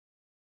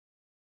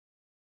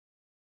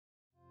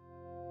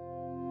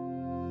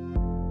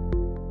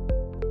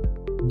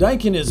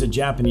Daikin is a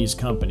Japanese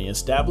company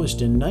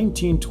established in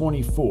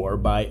 1924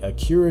 by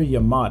Akira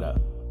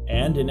Yamada,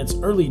 and in its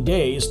early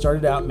days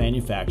started out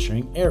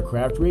manufacturing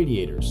aircraft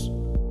radiators.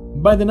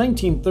 By the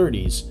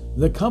 1930s,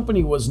 the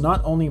company was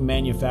not only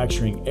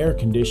manufacturing air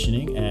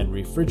conditioning and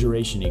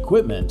refrigeration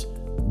equipment,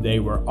 they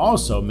were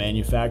also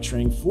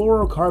manufacturing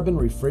fluorokarbon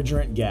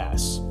refrigerant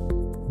gas.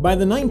 By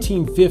the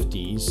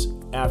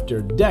 1950s,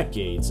 after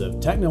decades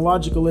of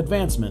technological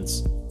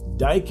advancements,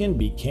 Daikin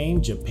became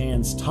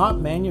Japan's top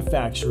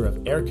manufacturer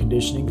of air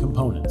conditioning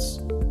components.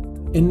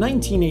 In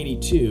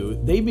 1982,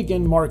 they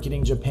began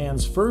marketing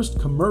Japan's first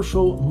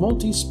commercial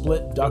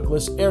multi-split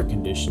ductless air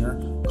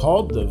conditioner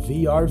called the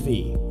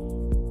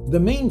VRV. The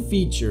main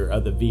feature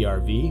of the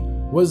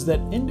VRV was that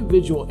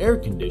individual air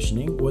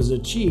conditioning was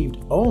achieved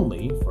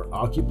only for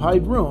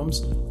occupied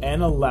rooms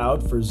and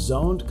allowed for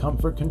zoned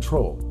comfort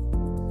control.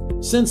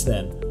 Since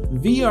then,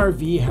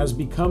 VRV has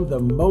become the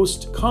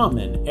most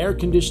common air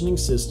conditioning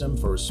system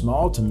for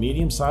small to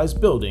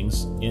medium-sized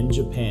buildings in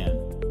Japan.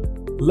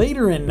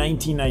 Later in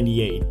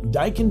 1998,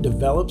 Daikin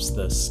develops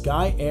the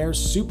SkyAir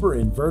Super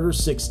Inverter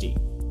 60,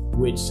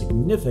 which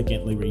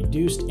significantly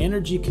reduced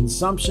energy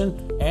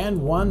consumption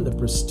and won the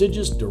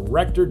prestigious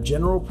Direktur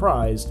Jenderal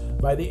Prize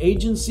by the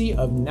Agency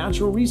of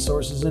Natural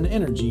Resources and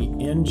Energy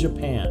in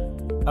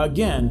Japan,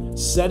 again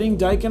setting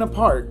Daikin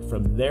apart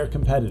from their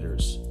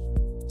competitors.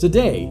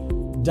 Today,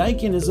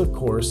 Daikin is of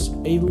course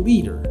a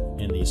leader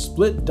in the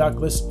split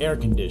ductless air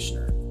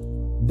conditioner.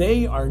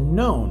 They are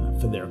known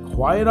for their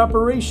quiet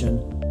operation,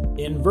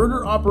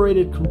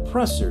 inverter-operated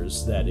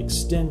compressors that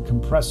extend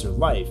compressor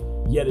life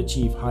yet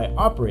achieve high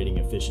operating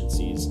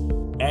efficiencies,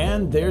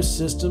 and their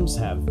systems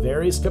have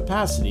various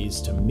capacities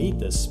to meet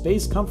the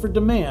space comfort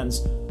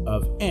demands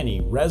of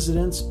any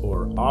residence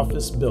or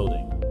office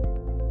building.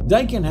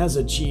 Daikin has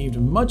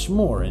achieved much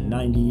more in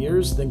 90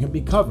 years than can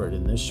be covered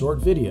in this short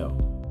video.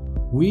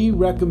 We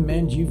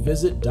recommend you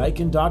visit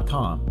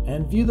Daikin.com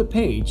and view the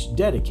page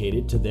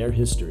dedicated to their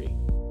history.